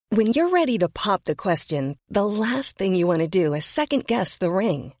When you're ready to pop the question, the last thing you want to do is second-guess the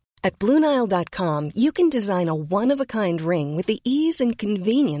ring. At BlueNile.com, you can design a one-of-a-kind ring with the ease and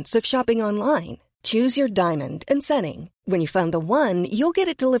convenience of shopping online. Choose your diamond and setting. When you find the one, you'll get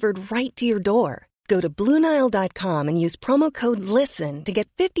it delivered right to your door. Go to BlueNile.com and use promo code LISTEN to get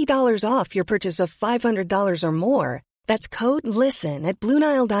 $50 off your purchase of $500 or more. That's code LISTEN at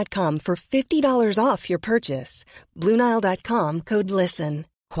BlueNile.com for $50 off your purchase. BlueNile.com, code LISTEN.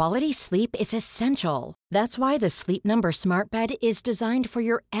 Quality sleep is essential. That's why the Sleep Number Smart Bed is designed for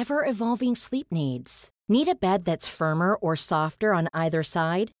your ever-evolving sleep needs. Need a bed that's firmer or softer on either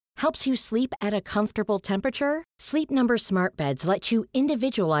side? Helps you sleep at a comfortable temperature? Sleep Number Smart Beds let you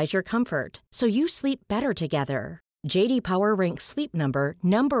individualize your comfort, so you sleep better together. J.D. Power ranks Sleep Number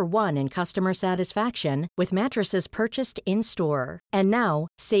 #1 in customer satisfaction with mattresses purchased in-store. And now,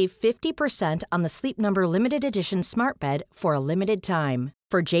 save 50% on the Sleep Number Limited Edition Smart Bed for a limited time.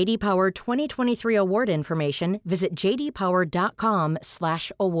 For J.D. Power 2023 award information, visit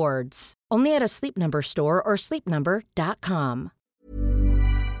jdpower.com/awards. Only at a Sleep Number store or sleepnumber.com.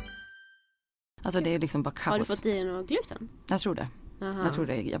 Alltså det är liksom bara kaos. Har du fått i dig någon gluten? Jag tror det. Aha. Jag tror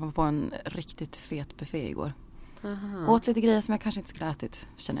det. Jag var på en riktigt fet buffé igår. Aha. Åt lite grejer som jag kanske inte skulle ha ätit,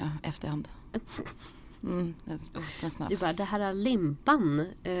 känner jag, efterhand. Du bara, det här är limpan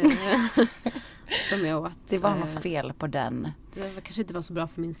som jag åt. Det var något fel på den. Det kanske inte var så bra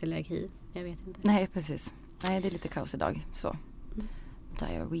för min celiaki. Jag vet inte. Nej, precis. Nej, det är lite kaos idag. Så.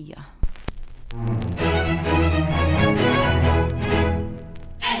 Diarrhea.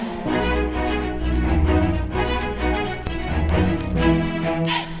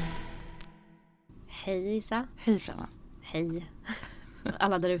 Hej Isa. Hej Fränna. Hej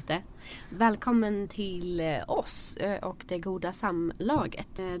alla där ute. Välkommen till oss och det goda samlaget.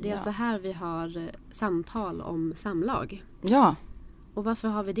 Det är så här vi har samtal om samlag. Ja. Och varför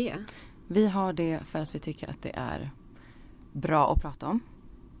har vi det? Vi har det för att vi tycker att det är bra att prata om.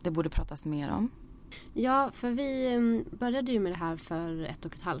 Det borde pratas mer om. Ja, för vi började ju med det här för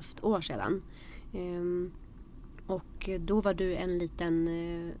 1,5 år sedan. Och då var du en liten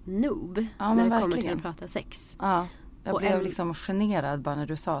noob när det kommer till att prata sex. Ja, jag blev liksom generad bara när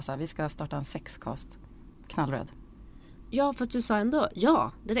du sa så här, vi ska starta en sexcast. Knallröd. Ja, för att du sa ändå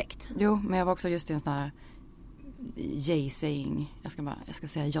ja, direkt. Jo, men jag var också just i en sån här yay-saying. Jag ska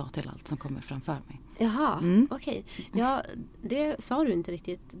säga ja till allt som kommer framför mig. Jaha, okej. Ja, det sa du inte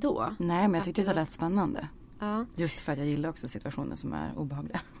riktigt då. Nej, men jag tyckte det lät spännande. Ja. Just för att jag gillar också situationer som är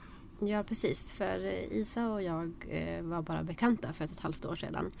obehagliga. Ja, precis. För Isa och jag var bara bekanta för 1,5 år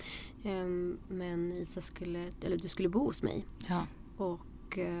sedan. Men Isa du skulle bo hos mig. Ja.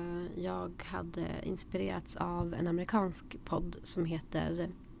 Och jag hade inspirerats av en amerikansk podd som heter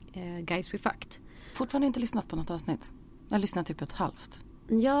Guys We Fucked. Fortfarande inte lyssnat på något avsnitt. Jag har lyssnat typ 1,5.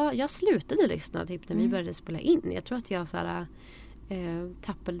 Ja, jag slutade lyssna typ när vi började spela in. Jag tror att jag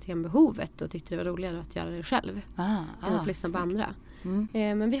tappade lite grann behovet och tyckte det var roligare att göra det själv än att lyssna på andra.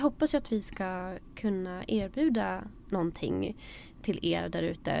 Men vi hoppas ju att vi ska kunna erbjuda någonting till er där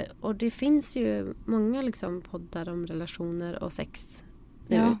ute. Och det finns ju många liksom poddar om relationer och sex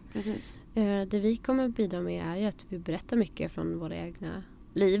nu. Ja, precis. Det vi kommer bidra med är ju att vi berättar mycket från våra egna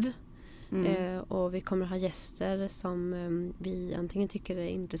liv. Och vi kommer ha gäster som vi antingen tycker är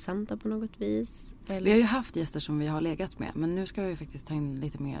intressanta på något vis. Eller... Vi har ju haft gäster som vi har legat med. Men nu ska vi faktiskt ta in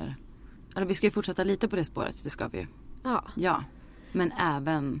lite mer. Alltså, vi ska ju fortsätta lite på det spåret. Det ska vi ju. Ja. Men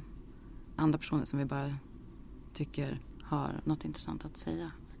även andra personer som vi bara tycker har något intressant att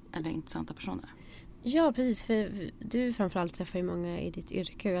säga. Eller intressanta personer. Ja, precis. För du framförallt träffar ju många i ditt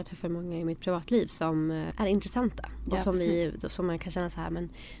yrke och jag träffar många i mitt privatliv som är intressanta. Och som man kan känna så här, men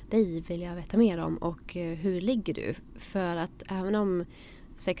dig vill jag veta mer om och hur ligger du? För att även om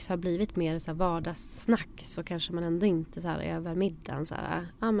sex har blivit mer så här vardagssnack så kanske man ändå inte så här över middagen så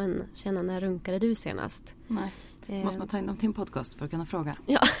här, men känna när runkade du senast? Nej. Så måste man ta in dem till en podcast för att kunna fråga.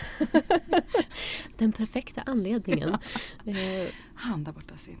 Ja. Den perfekta anledningen. Han där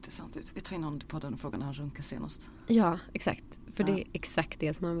borta ser intressant ut. Vi tar in någon på den frågan när han runkar senast. Ja, exakt. För det är exakt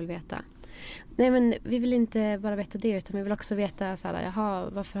det som man vill veta. Nej, men vi vill inte bara veta det utan vi vill också veta så här,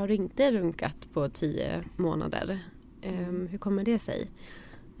 varför har du inte runkat på 10 månader? Hur kommer det sig?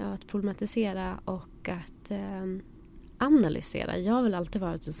 Ja, att problematisera och att analysera. Jag har väl alltid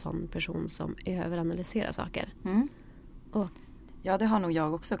varit en sån person som överanalyserar saker. Och ja, det har nog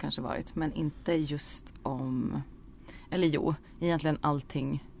jag också kanske varit. Men inte just om... Eller jo, egentligen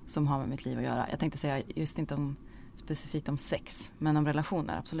allting som har med mitt liv att göra. Jag tänkte säga just inte specifikt om sex. Men om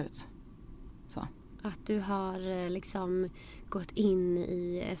relationer, absolut. Så. Att du har liksom gått in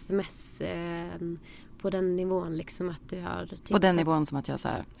i sms på den nivån liksom att du har tittat. På den nivån som att jag så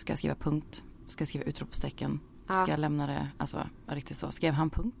här, ska jag skriva punkt? Ska jag skriva utropstecken? Ska jag lämna det? Alltså, riktigt så. Skrev han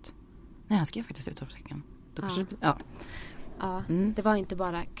punkt? Nej, han skrev faktiskt utropstecken. Då kanske Ja, det var inte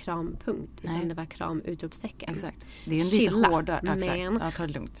bara krampunkt utan det var kramutropstecken. Exakt. Det är en Chilla, lite hårdare. Exakt. Men... Ja, ta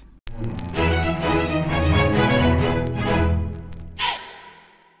det lugnt.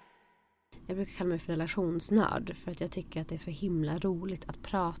 Jag brukar kalla mig för relationsnörd för att jag tycker att det är så himla roligt att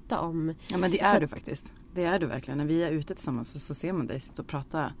prata om. Ja, men det är du faktiskt. Det är du verkligen. När vi är ute tillsammans så ser man dig sitta och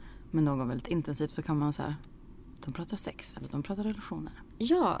prata med någon väldigt intensivt, så kan man så här, de pratar sex eller de pratar relationer.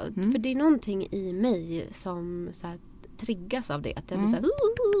 Ja, för det är någonting i mig som så här triggas av det. Att jag blir så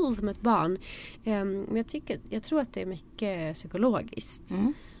här, som ett barn. Men jag tror att det är mycket psykologiskt.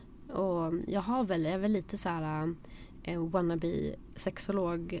 Och jag är väl lite så här wannabe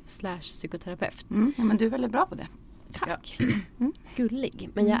sexolog / psykoterapeut. Ja, men du är väldigt bra på det. Tack. Gullig.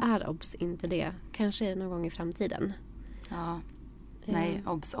 Men jag är obs inte det. Kanske någon gång i framtiden. Ja. Nej,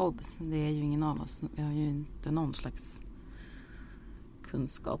 obs. Det är ju ingen av oss. Vi har ju inte någon slags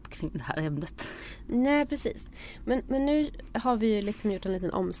kunskap kring det här ämnet. Nej, precis. Men nu har vi ju liksom gjort en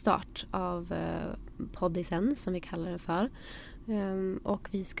liten omstart av poddisen som vi kallar det för. Och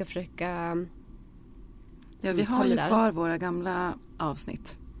vi ska försöka... Ja, vi har ju kvar våra gamla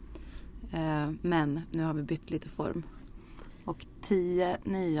avsnitt. Men nu har vi bytt lite form. Och 10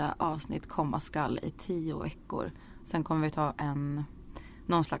 nya avsnitt komma skall i 10 veckor. Sen kommer vi ta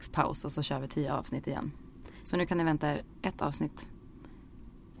någon slags paus och så kör vi 10 avsnitt igen. Så nu kan ni vänta er 1 avsnitt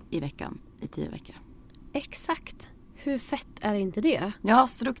i veckan i 10 veckor. Exakt. Hur fett är inte det? Ja,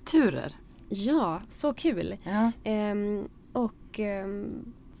 strukturer. Ja, så kul. Ja.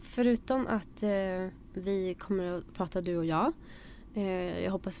 Förutom att vi kommer att prata du och jag.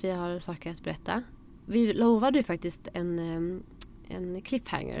 Jag hoppas vi har saker att berätta. Vi lovade ju faktiskt en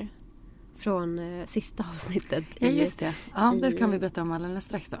cliffhanger från sista avsnittet. Ja, just det. Ja, det kan vi berätta om alldeles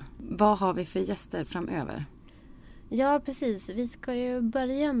strax då. Vad har vi för gäster framöver? Ja, precis. Vi ska ju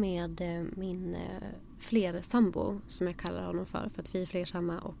börja med min flersambo, som jag kallar honom för att vi är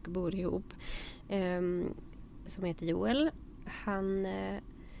flersamma och bor ihop. Som heter Joel.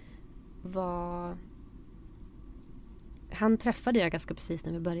 Han träffade jag ganska precis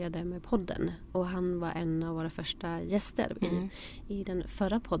när vi började med podden. Och han var en av våra första gäster i den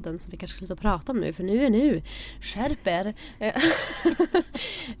förra podden som vi kanske slutar prata om nu. För nu, skärper.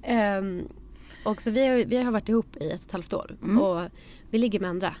 Och så vi har varit ihop i 1,5 år. Och vi ligger med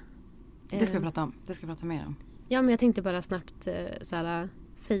andra. Det ska vi prata om. Det ska vi prata mer om. Ja, men jag tänkte bara snabbt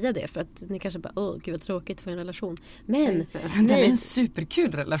säga det. För att ni kanske bara, gud vad tråkigt för en relation. Men det är en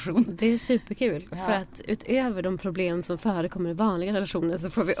superkul relation. Det är superkul. Ja. För att utöver de problem som förekommer i vanliga relationer så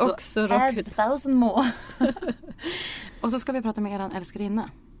får vi också rocka ut 1000 more. Och så ska vi prata med eran älskarinna.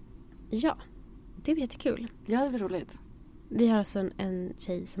 Ja, det blir jättekul. Ja, det blir roligt. Vi har alltså en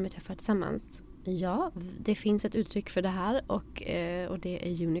tjej som vi träffar tillsammans. Ja, det finns ett uttryck för det här och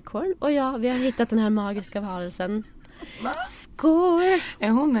det är unicorn. Och ja, vi har hittat den här magiska varelsen. Va? Score! Är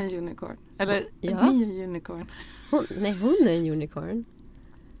hon en unicorn? Eller är ni en unicorn? Hon är en unicorn.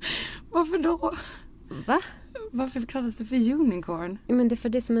 Varför då? Va? Varför kallas det för unicorn? Men det är för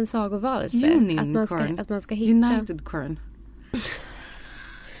det som en sagovarelse. Unicorn. Att man ska hitta... United corn.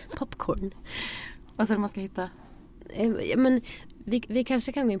 Popcorn. Vad så man ska hitta? Men vi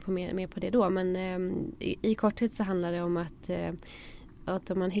kanske kan gå in på mer på det då. Men i korthet så handlar det om att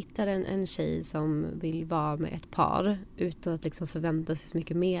om man hittar en tjej som vill vara med ett par utan att liksom förvänta sig så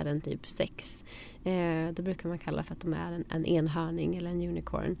mycket mer än typ sex. Det brukar man kalla för att de är en enhörning eller en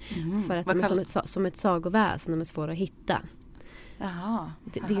unicorn. För att de är som ett sagoväsen, de är svåra att hitta. Jaha.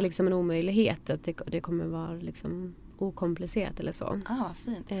 Det är liksom en omöjlighet att det kommer vara liksom okomplicerat eller så. Vad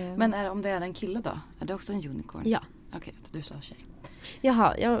fint. Men om det är en kille då? Är det också en unicorn? Ja. Okej, du sa tjej.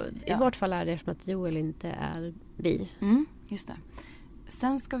 Jaha, i vart fall är det som att Joel inte är bi. Just det.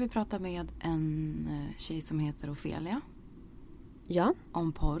 Sen ska vi prata med en tjej som heter Ofelia. Ja.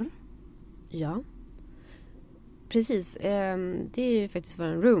 Om porr. Ja. Precis. Det är ju faktiskt vår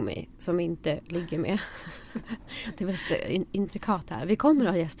roomie som vi inte ligger med. Det är väldigt intrikat här. Vi kommer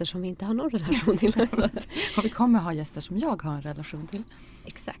att ha gäster som vi inte har någon relation till. Och vi kommer att ha gäster som jag har en relation till.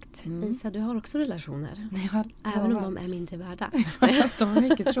 Exakt. Isa, du har också relationer. Även om de är mindre värda. De är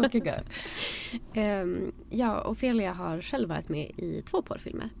mycket tråkiga. Ja, Ofelia har själv varit med i 2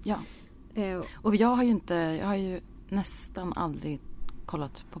 porrfilmer. Ja. Och jag har ju nästan aldrig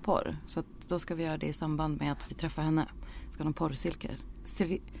kollat på porr. Så att då ska vi göra det i samband med att vi träffar henne. Ska någon porrcirkel.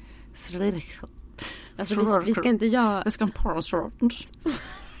 Alltså vi ska inte göra... Vi ska en porrcirkel.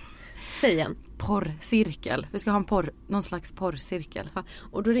 Säg igen. Porrcirkel. Vi ska ha någon slags porrcirkel. Ja,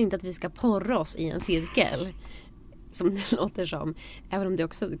 och då är det inte att vi ska porra oss i en cirkel. Som det låter som. Även om det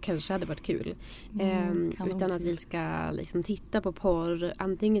också kanske hade varit kul. Utan att vi ska liksom titta på porr.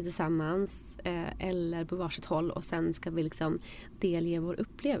 Antingen tillsammans. Eller på varsitt håll. Och sen ska vi liksom delge vår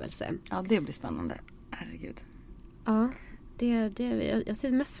upplevelse. Ja, det blir spännande. Herregud. Ja, jag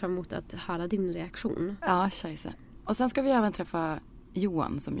ser mest fram emot att höra din reaktion. Ja, scheisse. Och sen ska vi även träffa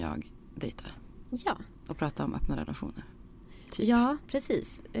Johan som jag dejtar. Ja. Och prata om öppna relationer. Typ. Ja,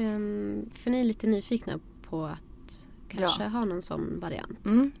 precis. För ni är lite nyfikna på att kanske ha någon sån variant.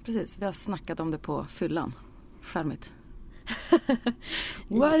 Precis, vi har snackat om det på fyllan. Charmigt.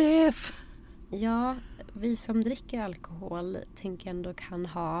 What if? Ja, vi som dricker alkohol tänker ändå kan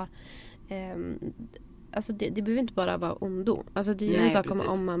ha... Alltså det behöver inte bara vara ondo. Alltså det är ju en sak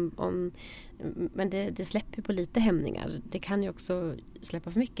men det släpper på lite hämningar. Det kan ju också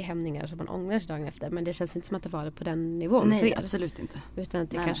släppa för mycket hämningar så man ångrar sig dagen efter. Men det känns inte som att det var på den nivån. Nej, för er. Absolut inte. Utan att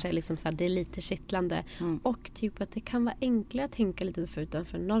det kanske är liksom så här, det är lite kittlande. Och typ att det kan vara enklare att tänka lite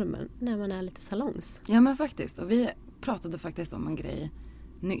utanför normen när man är lite salongs. Ja, men faktiskt. Och vi pratade faktiskt om en grej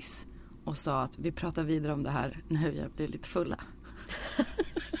nyss. Och sa att vi pratar vidare om det här när vi blir lite fulla.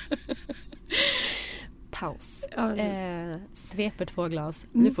 Paus. Sveper 2 glas.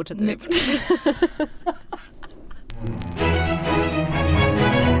 Nu fortsätter vi.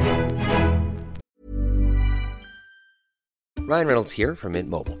 Ryan Reynolds here from Mint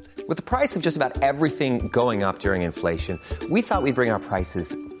Mobile. With the price of just about everything going up during inflation, we thought we'd bring our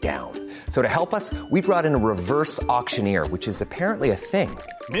prices down. So to help us, we brought in a reverse auctioneer, which is apparently a thing.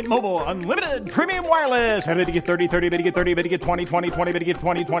 Mint Mobile Unlimited Premium Wireless. How to get 30, 30, bit to get 30, bit to get 20, 20, 20, bit to get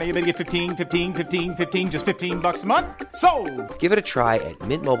 20, 20, bit to get 15, 15, 15, 15, just $15 a month? Sold! Give it a try at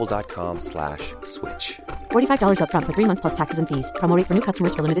mintmobile.com/switch. $45 up front for 3 months plus taxes and fees. Promo rate for new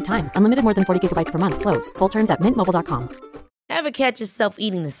customers for limited time. Unlimited more than 40 gigabytes per month. Slows full terms at mintmobile.com. Ever catch yourself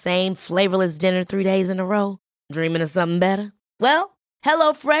eating the same flavorless dinner 3 days in a row? Dreaming of something better? Well,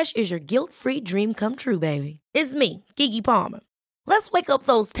 HelloFresh is your guilt-free dream come true, baby. It's me, Keke Palmer. Let's wake up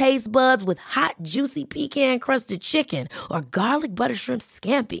those taste buds with hot, juicy pecan-crusted chicken or garlic butter shrimp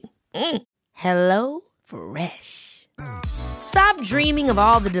scampi. Hello Fresh. Stop dreaming of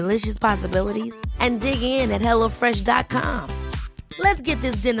all the delicious possibilities and dig in at HelloFresh.com. Let's get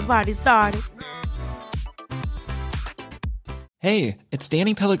this dinner party started. Hey, it's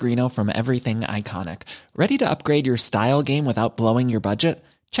Danny Pellegrino from Everything Iconic. Ready to upgrade your style game without blowing your budget?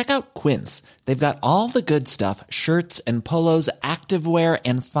 Check out Quince. They've got all the good stuff, shirts and polos, activewear,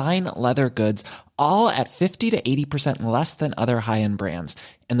 and fine leather goods, all at 50 to 80% less than other high-end brands.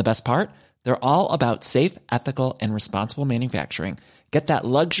 And the best part? They're all about safe, ethical, and responsible manufacturing. Get that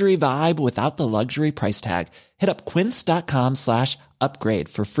luxury vibe without the luxury price tag. Hit up quince.com/upgrade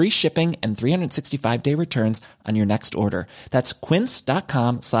for free shipping and 365-day returns on your next order. That's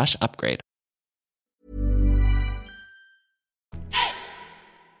quince.com/upgrade.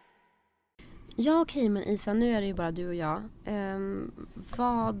 Ja, okej, men Isa, nu är det ju bara du och jag.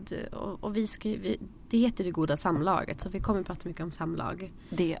 Det heter det goda samlaget, så vi kommer att prata mycket om samlag.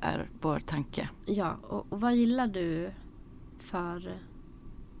 Det är vår tanke. Ja, och vad gillar du för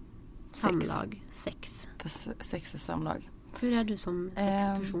samlag? Sex är samlag. Hur är du som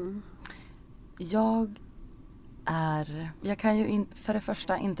sexperson? Jag kan ju för det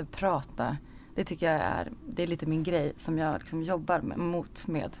första inte prata. Det tycker jag det är lite min grej som jag liksom jobbar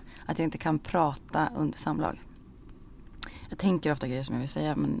med. Att jag inte kan prata under samlag. Jag tänker ofta grejer som jag vill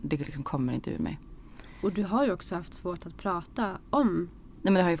säga, men det liksom kommer inte ur mig. Och du har ju också haft svårt att prata om... Nej,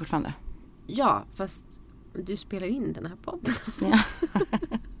 men det har jag fortfarande. Ja, fast du spelar ju in den här podden. Ja.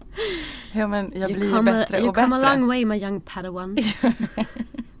 Ja, men jag blir bättre och bättre. You come a long way, my young Padawan.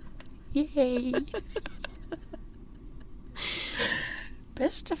 Yay!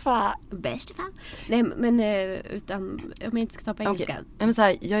 Bästa far. Nej, men utan om jag inte ska ta på engelska. Okay. Men så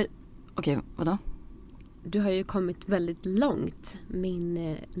här, Okej, vadå? Du har ju kommit väldigt långt,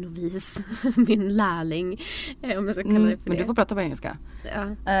 min novis, min lärling, om jag ska kalla det för men det. Du får prata på engelska.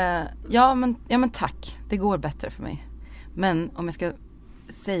 Ja. Men tack. Det går bättre för mig. Men om jag ska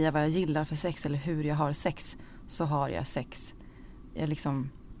säga vad jag gillar för sex eller hur jag har sex, så har jag sex.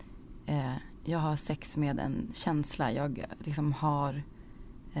 Jag har sex med en känsla. Jag liksom har...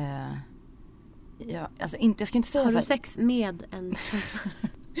 jag ska inte säga... Har du sex med en känsla?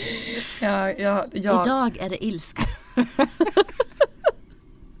 Ja. Idag är det ilska.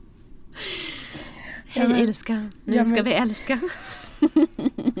 Hej ilska, nu ska vi älska.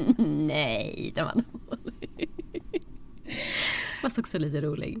 Nej, det var dåligt. kännas också lite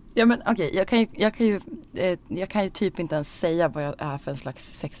rolig. Ja men okej, jag kan ju typ inte ens säga vad jag är för en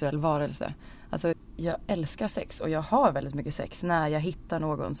slags sexuell varelse. Alltså jag älskar sex och jag har väldigt mycket sex när jag hittar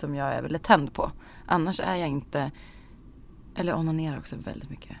någon som jag är väldigt tänd på. Annars är jag inte, eller onanerar också väldigt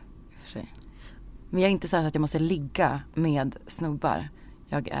mycket i och för sig. Men jag är inte så att jag måste ligga med snubbar.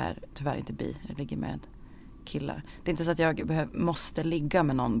 Jag är tyvärr inte bi, jag ligger med killar. Det är inte så att jag måste ligga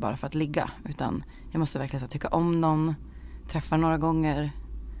med någon bara för att ligga. Utan jag måste verkligen så tycka om någon, träffa några gånger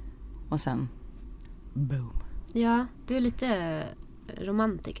och sen boom. Ja, du är lite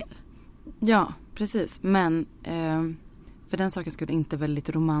romantiker. Ja, precis. Men för den saken skulle inte väldigt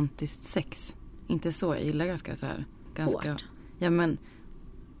romantiskt sex. Inte så, jag gillar ganska så här. Hårt. Ja, men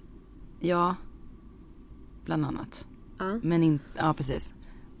ja, bland annat. Men inte, ja precis.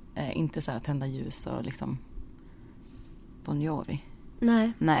 Inte så här tända ljus och liksom Bon Jovi.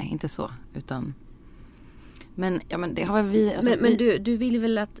 Nej, inte så, utan men det har vi alltså, men du vill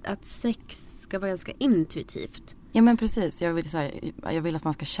väl att sex ska vara ganska intuitivt? Ja men precis, jag vill att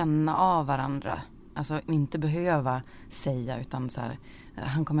man ska känna av varandra. Alltså inte behöva säga, utan så här,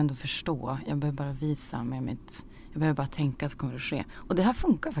 han kommer ändå förstå. Jag behöver bara visa med mitt, jag behöver bara tänka så kommer det ske. Och det här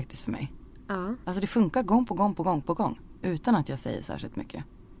funkar faktiskt för mig. Ja. Alltså det funkar gång på gång utan att jag säger särskilt mycket.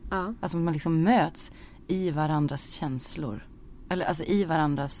 Ja. Alltså man liksom möts i varandras känslor. Eller alltså i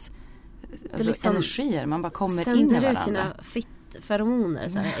varandras liksom energier. Man bara kommer in i varandra. Sänder ut dina feromoner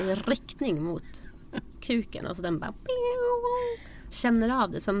så här, i riktning mot kuken. Och så den bara känner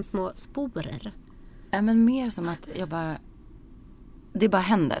av det som små sporer. Ja, men mer som att det bara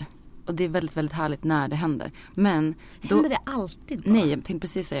händer. Och det är väldigt, väldigt härligt när det händer. Men händer det alltid bara? Nej, jag tänkte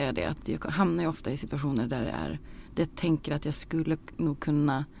precis säga det. Att jag hamnar ju ofta i situationer där jag tänker att jag skulle nog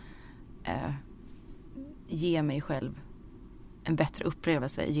kunna ge mig själv en bättre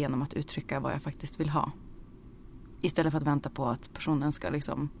upplevelse genom att uttrycka vad jag faktiskt vill ha. Istället för att vänta på att personen ska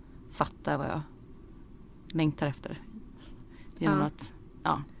liksom fatta vad jag längtar efter. Genom att,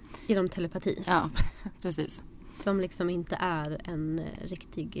 genom telepati. Ja, precis. Som liksom inte är en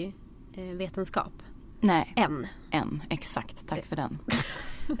riktig vetenskap. Nej. Än, exakt. Tack för den.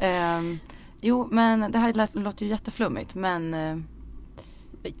 Jo, men det här låter ju jätteflummigt, men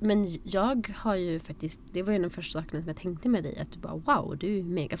jag har ju faktiskt, det var ju den första saken som jag tänkte med dig, att du bara wow, du är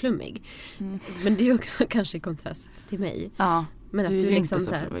mega flummig. Men det är ju också kanske i kontrast till mig. Ja, men du att är du liksom inte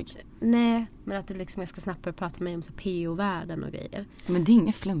så här, flummig. Nej, men att du liksom ska snabbt prata med mig om så PO-värden och grejer. Men det är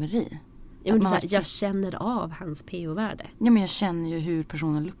inget flummeri. Ja, men jag känner av hans PO-värde. Ja, men jag känner ju hur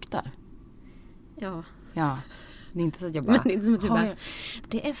personen luktar. Ja. Ja. Det är inte så att jag bara... Men det är inte som att du bara,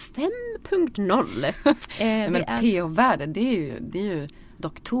 det är 5.0. Men PO-värde, det är ju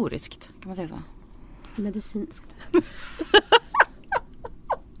doktoriskt. Kan man säga så? Medicinskt.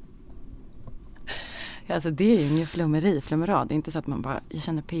 Alltså det är ju ingen flummerad. Det är inte så att man bara, jag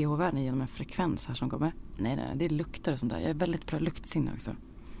känner PO-värden genom en frekvens här som kommer. Nej, det är lukter och sånt där. Jag är väldigt bra luktsinne också.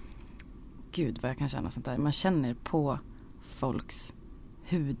 Gud vad jag kan känna sånt där. Man känner på folks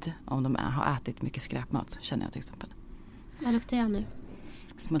hud om de har ätit mycket skräpmat, känner jag till exempel. Vad luktar jag nu?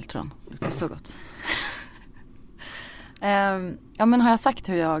 Smultron. Luktar så gott. Ja, men har jag sagt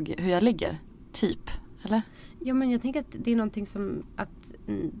hur jag ligger? Typ, eller? Ja, men jag tänker att det är någonting som att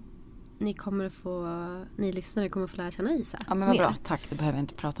ni lyssnare kommer få lära känna Isa. Ja, men vad bra. Tack, du behöver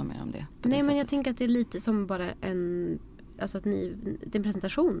inte prata mer om det. Nej, men jag tänker att det är lite som bara alltså att det är en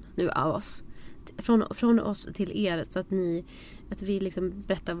presentation nu av oss. Från oss till er, så att vi liksom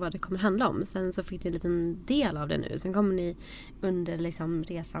berättar vad det kommer handla om. Sen så fick ni en liten del av det nu. Sen kommer ni under liksom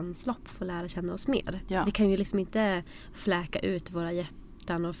resans lopp få lära känna oss mer. Ja. Vi kan ju liksom inte fläka ut våra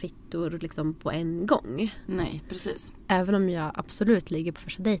hjärtan och fittor liksom på en gång. Nej, precis. Även om jag absolut ligger på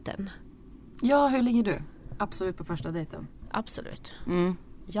första dejten. Ja, hur ligger du? Absolut på första dejten? Absolut. Mm.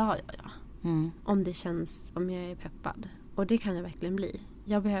 Ja. Mm. Om det känns, om jag är peppad. Och det kan jag verkligen bli.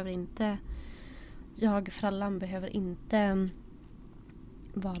 Frallan behöver inte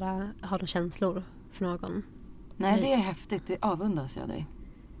ha några känslor för någon. Nej, det är häftigt. Det avundas jag dig.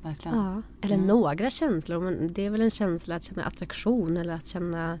 Verkligen. Ja, eller några känslor. Men det är väl en känsla att känna attraktion. Eller att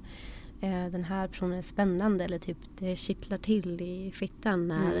känna den här personen är spännande. Eller typ det kittlar till i fittan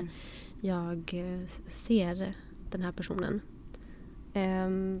när jag ser den här personen.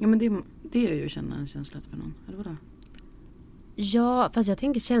 Ja, men det är ju att känna en känsla för någon. Eller vadå? Ja, fast jag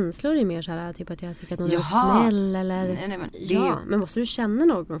tänker känslor är mer så här typ att jag tycker att någon är snäll eller... Nej, men men måste du känna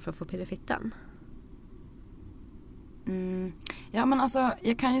någon för att få pirr i fittan? Ja, men alltså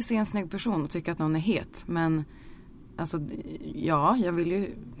jag kan ju se en snygg person och tycka att någon är het, men alltså ja, jag vill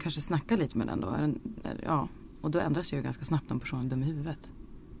ju kanske snacka lite med den då. Ja, och då ändras ju ganska snabbt om personen är dum i huvudet.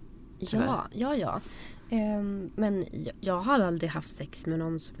 Ja. Men jag har aldrig haft sex med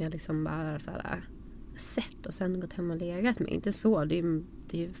någon som jag liksom bara så här, sett och sen gått hem och legat med. Inte så.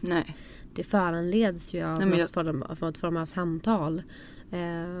 Det föranleds ju av något form av samtal.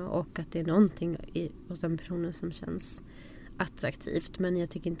 Och att det är någonting hos den personen som känns attraktivt. Men jag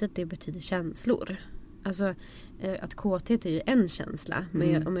tycker inte att det betyder känslor. Alltså att kåthet är ju en känsla.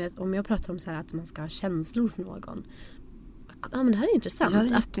 Men om jag pratar om så här att man ska ha känslor för någon. Ja, men det här är intressant. Ja,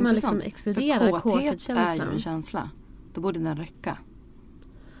 det är att man liksom exkluderar kåthetskänslan. Är ju en känsla. Då borde den räcka.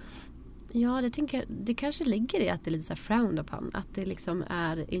 Ja, det kanske ligger i att det är lite så här frowned upon. Att det liksom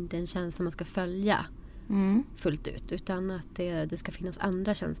är inte en känsla man ska följa fullt ut. Utan att det ska finnas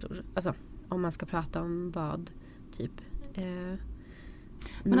andra känslor. Alltså om man ska prata om vad typ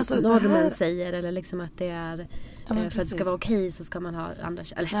men alltså, normen säger. Eller liksom att det är för att det ska vara okej så ska man ha andra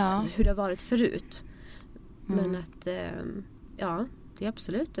eller hur det har varit förut. Men att det är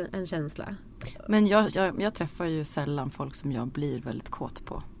absolut en känsla. Men jag träffar ju sällan folk som jag blir väldigt kåt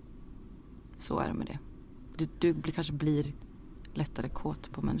på. Så är det med det. Du kanske blir lättare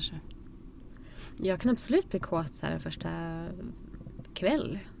kåt på människor. Jag kan absolut bli kåt så här första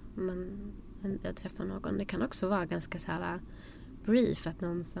kväll. Men jag träffar någon. Det kan också vara ganska så här brief. Att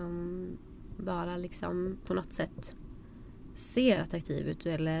någon som bara liksom på något sätt ser attraktiv ut.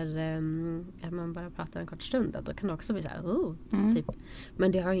 Eller att man bara pratar en kort stund. Då kan det också bli så här, typ.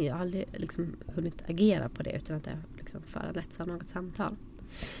 Men det har jag aldrig liksom hunnit agera på det. Utan att det liksom föranletts av något samtal.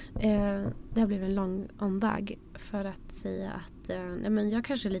 Det har blivit en lång omväg för att säga att men jag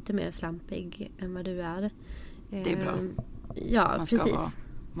kanske är lite mer slampig än vad du är. Det är bra. Ja, precis.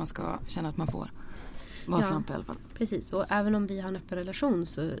 Man ska känna att man får vara slampig i alla fall. Precis, och även om vi har en öppen relation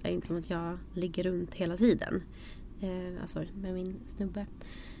så är det inte som att jag ligger runt hela tiden. Alltså med min snubbe.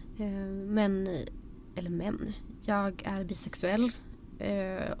 Men jag är bisexuell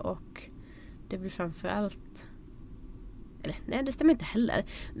och det blir framförallt. Eller, nej, det stämmer inte heller.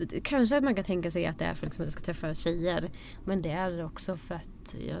 Kanske att man kan tänka sig att det är för liksom att jag ska träffa tjejer. Men det är också för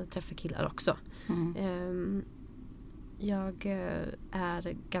att jag träffar killar också. Jag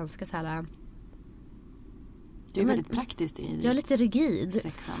är ganska så här. Du är väldigt praktisk i jag är lite rigid.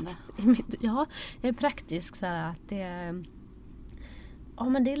 Sexande. Ja, jag är praktisk så här att det är. Ja,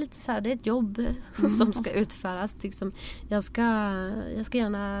 men det är lite så här, det är ett jobb som ska utföras. Liksom, jag ska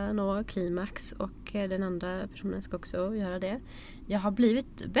gärna nå klimax och den andra personen ska också göra det. Jag har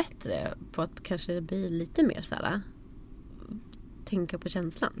blivit bättre på att kanske bli lite mer så här, tänka på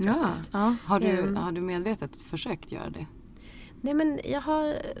känslan faktiskt. Ja. Har du medvetet försökt göra det? Nej, men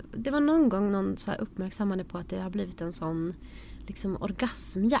det var någon gång någon så här uppmärksammade på att det har blivit en sån liksom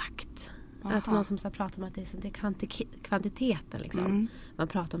orgasmjakt. Aha. Att någon som så pratar om att det är kvantiteten liksom. Man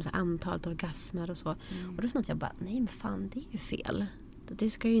pratar om så antalet orgasmer och så. Och då är det något jag bara, nej men fan, det är ju fel. Det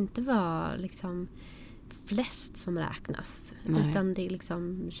ska ju inte vara liksom flest som räknas. Nej. Utan det är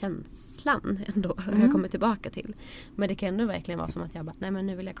liksom känslan ändå. Jag kommer tillbaka till. Men det kan ändå verkligen vara som att jag bara, nej men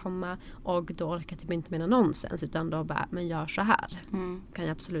nu vill jag komma. Och då orkar jag typ inte mena nonsens. Utan då bara, men gör så här. Kan jag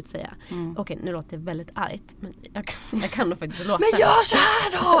absolut säga. Okej, nu låter det väldigt argt. Men jag kan nog faktiskt låta. Men gör så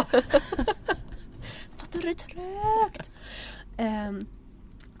här då! Fattar du trögt?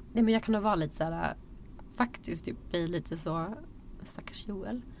 Nej men jag kan nog vara lite så här. Faktiskt typ bli lite så. Stackars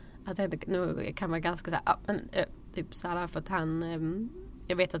Joel. Att nu kan man ganska säga typ så här för att han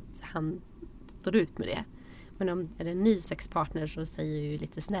jag vet att han står ut med det. Men om det är en ny sexpartner så säger jag ju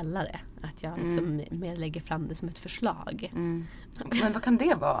lite snällare att jag liksom mer lägger fram det som ett förslag. Men vad kan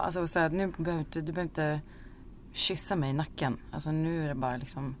det vara? Alltså så här, nu du behöver inte kyssa mig i nacken. Alltså nu är det bara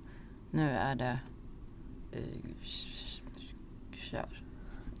liksom nu är det kör.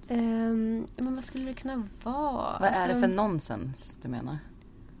 Men vad skulle det kunna vara? Vad är det för nonsens du menar?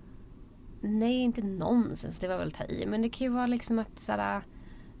 Nej, inte nonsens. Det var väl ta i. Men det kan ju vara liksom att sådär,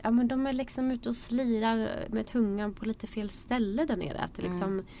 ja men de är liksom ute och slirar med tungan på lite fel ställe där nere. Att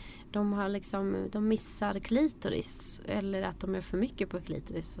liksom, de missar klitoris. Eller att de är för mycket på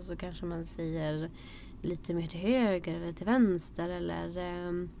klitoris. Och så kanske man säger lite mer till höger eller till vänster.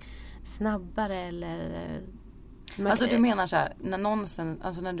 Eller snabbare eller... Alltså du menar så här,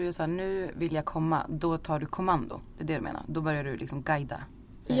 när du är så här, nu vill jag komma, då tar du kommando. Det är det du menar. Då börjar du liksom guida.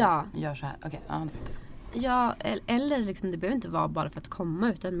 Ja. Gör så här. Okej, ja, ja, eller liksom, det behöver inte vara bara för att komma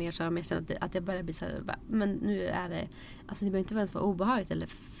utan mer så här, mer så att det börjar bli så här, men nu är det, alltså det behöver inte ens vara obehagligt eller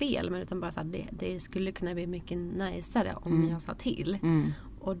fel, men utan bara så här, det skulle kunna bli mycket najsare om jag sa till.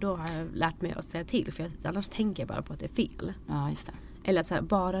 Och då har jag lärt mig att säga till, för annars tänker jag bara på att det är fel. Ja, just det. Eller att så här,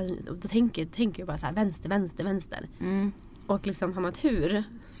 bara, då tänker jag bara så här, vänster. Och liksom har man tur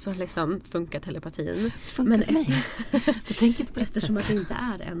så liksom funkar telepatin. Funkar för mig. Du tänker inte på eftersom att det inte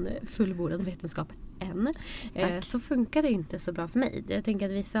är en fullbordad vetenskap än. Så funkar det inte så bra för mig. Jag tänker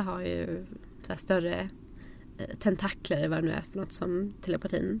att vissa har ju så här större tentakler, vad det nu är för något som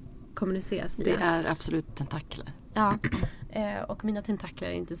telepatin kommuniceras via. Det är absolut tentakler. Ja, och mina tentakler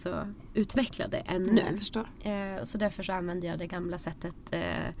är inte så utvecklade ännu. Nej, jag förstår. Så därför så använder jag det gamla sättet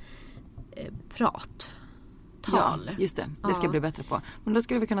prat. Tal. Ja, just det. Det ska jag bli bättre på. Men då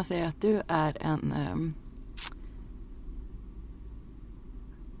skulle vi kunna säga att du är en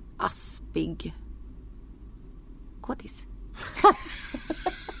aspig kåtis.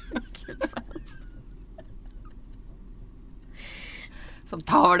 Gud, som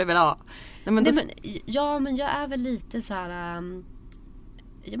tar det bra. Men jag är väl lite så här...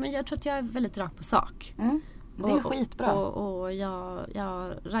 men jag tror att jag är väldigt rak på sak. Det är skitbra. Och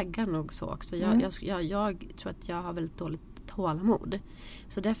jag raggar nog så också. Jag tror att jag har väldigt dåligt tålamod.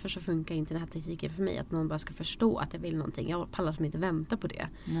 Så därför så funkar inte den här tekniken för mig. Att någon bara ska förstå att jag vill någonting. Jag pallar som inte vänta på det.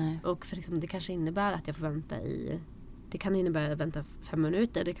 Nej. Och för liksom, det kanske innebär att jag får vänta i... Det kan innebära att vänta 5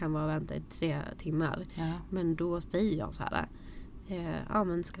 minuter. Det kan vara att vänta i 3 timmar. Ja. Men då säger jag så här...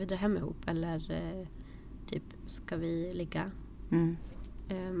 men ska vi dra hem ihop? Eller typ, ska vi ligga?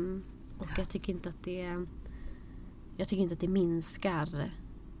 Och jag tycker inte att det... Jag tycker inte att det minskar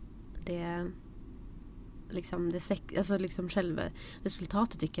det liksom alltså liksom själva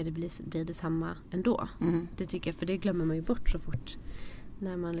resultatet tycker jag det blir detsamma ändå. Det tycker jag, för det glömmer man ju bort så fort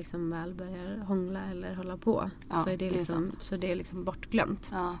när man liksom väl börjar hångla eller hålla på. Så är det liksom så det är liksom bortglömt.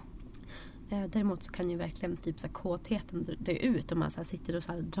 Ja. Däremot så kan ju verkligen typ så här kåtheten dö ut om man så här sitter och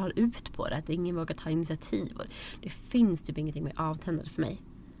så här drar ut på det, att ingen vågar ta initiativ. Och det finns typ ingenting mer avtändande för mig.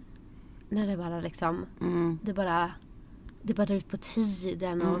 När det bara liksom det bara drar ut på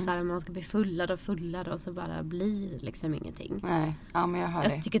tiden och så här, man ska bli fullare och så bara blir liksom ingenting. Nej, ja, men jag hör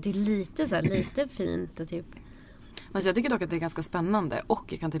jag tycker att det är lite så här, lite fint och typ. Men jag tycker dock att det är ganska spännande, och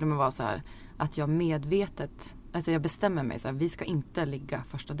det kan till och med vara så här att jag medvetet, alltså jag bestämmer mig så här, vi ska inte ligga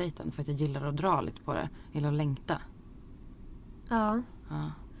första dejten för att jag gillar att dra lite på det, jag gillar att längta. Ja,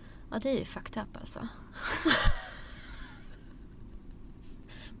 det är ju fucked up alltså.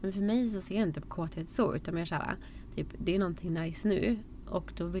 Men för mig så ser jag inte på kåthet så, utan mer så här, typ, det är någonting nice nu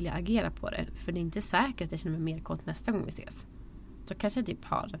och då vill jag agera på det. För det är inte säkert att jag känner mig mer kåt nästa gång vi ses. Så kanske jag typ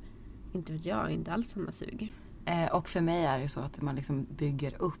har, inte vet jag, inte alls samma sug. Och för mig är det så att man liksom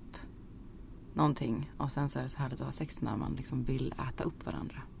bygger upp någonting och sen så är det så härligt att ha sex när man liksom vill äta upp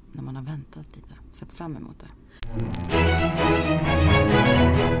varandra. När man har väntat lite, sett fram emot det.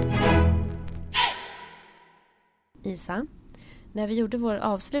 Isa, när vi gjorde vår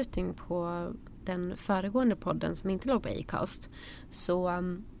avslutning på den föregående podden som inte låg på Acast, så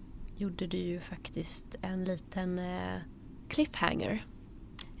gjorde du ju faktiskt en liten cliffhanger.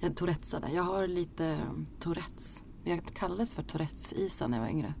 Jag tourettesade. Jag har lite Tourettes. Jag kallades för Tourettes-Isa när jag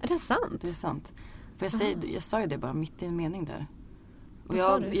var yngre. Är det sant? Det är sant. För jag sa ju det bara mitt i en mening där. Och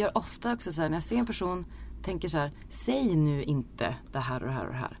jag gör ofta också så här, när jag ser en person, tänker så här, säg nu inte det här och det här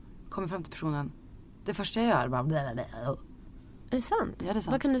och det här. Kommer fram till personen, det första jag gör bara blablabla. Är det sant? Ja, det är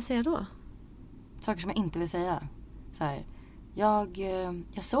sant. Vad kan du säga då? Saker som jag inte vill säga. Så här,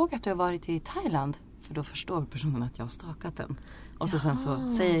 jag såg att du har varit i Thailand. För då förstår personen att jag har stakat den. Och så sen så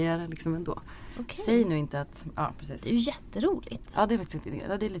säger jag det liksom ändå. Okay. Säg nu inte att... Ja, precis. Det är ju jätteroligt. Ja, det är faktiskt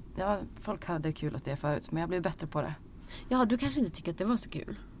inte... Det är lite, folk hade kul åt det förut. Men jag blev bättre på det. Ja, du kanske inte tycker att det var så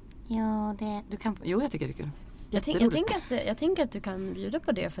kul. Ja, du kan... Jo, jag tycker det är kul. Jag tänker att du kan bjuda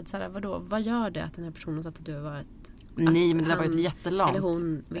på det. För att så här, vad gör det att den här personen satt att du har varit... Nej, men det var ju jättelångt. Eller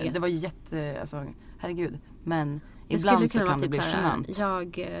hon vet. Det var alltså, herregud. Men ibland så kan det bli genant.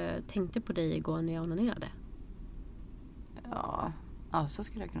 Jag tänkte på dig igår när jag onanerade. Ja, så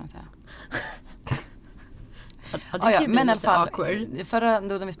skulle jag kunna säga. Men i alla fall, förra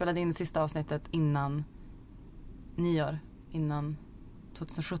då när vi spelade in sista avsnittet innan nyår, innan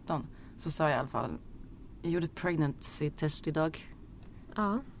 2017, så sa jag i alla fall, jag gjorde ett pregnancy test idag.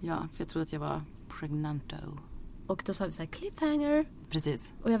 Ja. Ja, för jag trodde att jag var pregnanto. Och då sa vi så här, cliffhanger.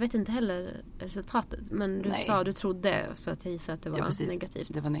 Precis. Och jag vet inte heller resultatet. Men du sa du trodde, så att jag gissade att det var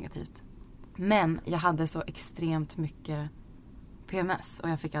negativt. Det var negativt. Men jag hade så extremt mycket PMS och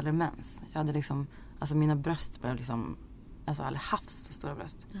jag fick aldrig mens. Jag hade liksom, alltså mina bröst blev liksom, alltså aldrig haft så stora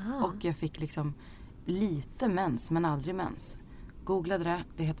bröst. Aha. Och jag fick liksom lite mens men aldrig mens. Googlade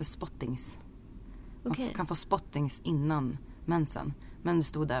det heter spottings. Okay. Man kan få spottings innan mensen. Men det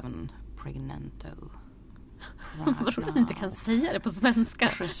stod även pregnanto. Vad roligt att du inte kan säga det på svenska.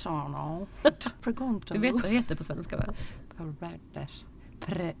 Pregnanto. Du vet vad det heter på svenska, va?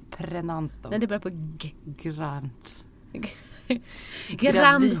 Prenanto. Nej, det börjar på Grant.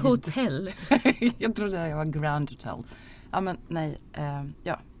 Grand Hotel. Jag trodde jag var Grand Hotel. Ja men nej,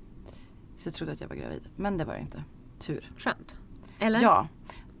 ja. Så jag trodde att jag var gravid. Men det var jag inte. Tur. Skönt. Eller? Ja.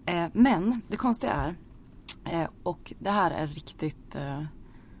 Men det konstiga är, och det här är riktigt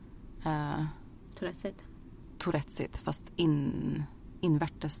Tourettesigt. Fast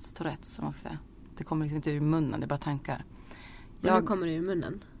invärtes Tourettes, som man ska säga. Det kommer liksom inte ur munnen, det är bara tankar. Nu kommer det ur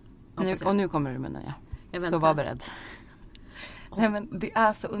munnen. Nu kommer det ur munnen, ja. Så var beredd. Nej, men det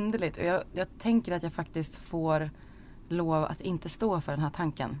är så underligt. Och jag tänker att jag faktiskt får lov att inte stå för den här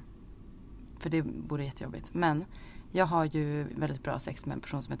tanken. För det vore jättejobbigt. Men jag har ju väldigt bra sex med en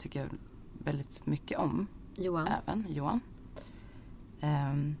person som jag tycker väldigt mycket om. Johan.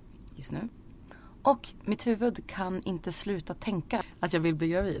 Just nu. Och mitt huvud kan inte sluta tänka att jag vill bli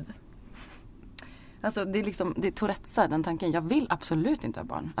gravid. Alltså det är liksom, det tourettsar den tanken. Jag vill absolut inte ha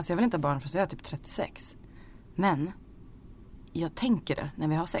barn. Alltså jag vill inte ha barn för så jag är typ 36. Men jag tänker det när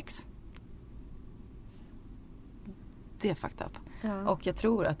vi har sex. Det är fucked up. Ja. Och jag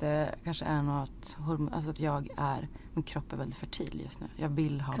tror att det kanske är något alltså att min kropp är väldigt fertil just nu. Jag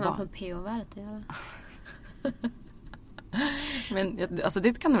vill ha barn. Kan man på pH-värdet att göra? Men alltså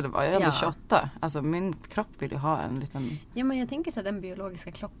det kan det väl vara. Jag är ändå 28. Alltså min kropp vill ju ha en liten... Ja, men jag tänker så här, den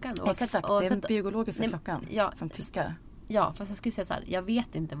biologiska klockan. Exakt, det är den biologiska klockan som tickar. Ja, fast jag skulle säga så här, jag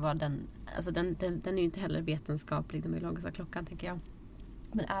vet inte vad den... Alltså den är ju inte heller vetenskaplig, den biologiska klockan, tänker jag.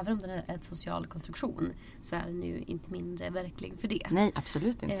 Men även om den är en social konstruktion så är den ju inte mindre verklig för det. Nej,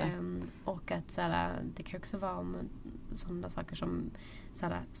 absolut inte. Och att så här, det kan också vara om sådana saker som så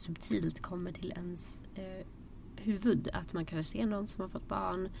här, subtilt kommer till ens huvud. Att man kanske ser någon som har fått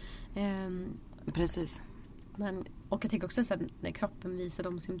barn. Precis. Och jag tänker också så här, när kroppen visar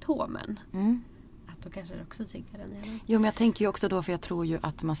de symptomen. Att då kanske det också triggar den igen. Jo, men jag tänker ju också då, för jag tror ju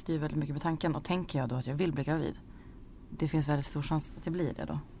att man styr väldigt mycket med tanken. Och tänker jag då att jag vill bli gravid, det finns väldigt stor chans att jag blir det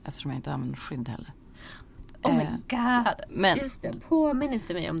då. Eftersom jag inte använder skydd heller. Oh my god. Men just det, påminn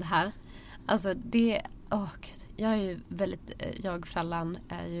inte mig om det här. Alltså det... Gud. Jag är ju väldigt... frallan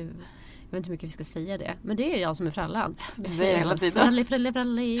är ju... Jag vet inte hur mycket vi ska säga det. Men det är ju jag som är frallan. Du säger hela tiden.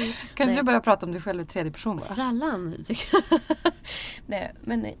 Fralli. Kan du börja prata om dig själv i tredje person bara? Frallan. Nej,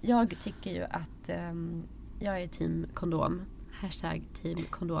 men jag tycker ju att jag är team kondom. #team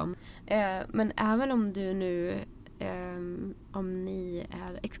kondom. Men även om du nu... om ni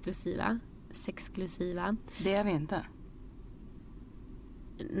är exklusiva, sexklusiva. Det är vi inte.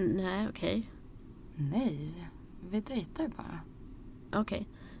 Nej, okej. Nej, vi dejtar bara. Okej.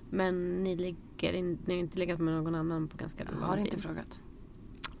 Men ni har inte legat med någon annan på ganska lång tid? Jag har inte frågat.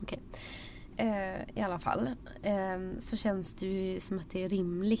 Okej. I alla fall så känns det ju som att det är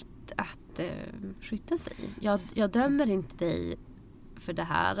rimligt att skydda sig. Jag dömer inte dig för det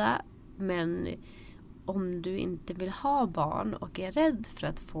här, men om du inte vill ha barn och är rädd för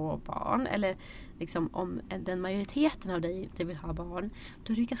att få barn, eller liksom om den majoriteten av dig inte vill ha barn,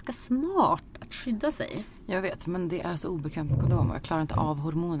 då är det ganska smart att skydda sig. Jag vet, men det är så obekvämt med kondom och jag klarar inte av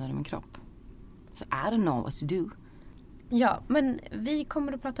hormoner i min kropp. Så I don't know what to do. Ja, men vi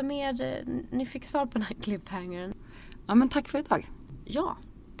kommer att prata mer. Ni fick svar på den här cliffhangern. Ja, men tack för idag. Ja,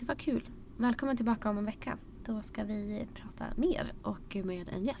 det var kul. Välkommen tillbaka om en vecka. Då ska vi prata mer och med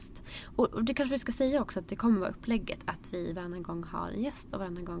en gäst. Och det kanske vi ska säga också att det kommer vara upplägget att vi varannan gång har en gäst och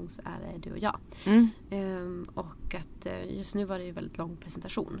varannan gång så är det du och jag. Och att just nu var det ju väldigt lång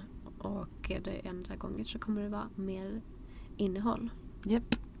presentation. Och det andra gånger så kommer det vara mer innehåll.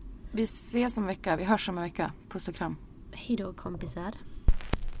 Japp. Vi ses om en vecka. Vi hörs om en vecka. Puss och kram. Hej då, kompisar.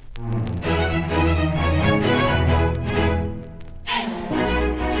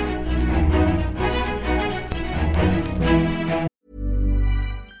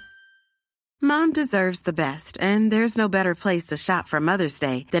 Mom deserves the best, and there's no better place to shop for Mother's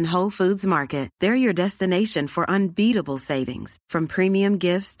Day than Whole Foods Market. They're your destination for unbeatable savings, from premium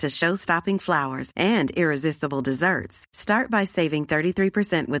gifts to show-stopping flowers and irresistible desserts. Start by saving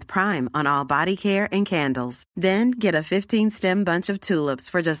 33% with Prime on all body care and candles. Then get a 15-stem bunch of tulips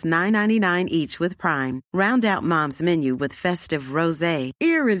for just $9.99 each with Prime. Round out Mom's menu with festive rosé,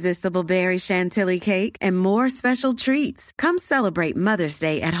 irresistible berry chantilly cake, and more special treats. Come celebrate Mother's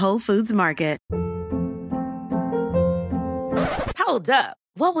Day at Whole Foods Market. Hold up.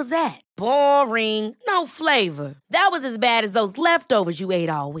 What was that? Boring. No flavor. That was as bad as those leftovers you ate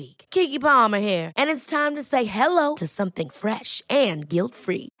all week. Keke Palmer here, and it's time to say hello to something fresh and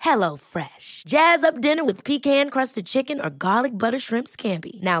guilt-free. Hello Fresh. Jazz up dinner with pecan-crusted chicken or garlic butter shrimp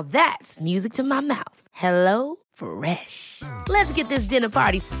scampi. Now that's music to my mouth. Hello Fresh. Let's get this dinner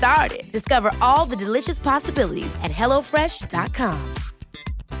party started. Discover all the delicious possibilities at HelloFresh.com.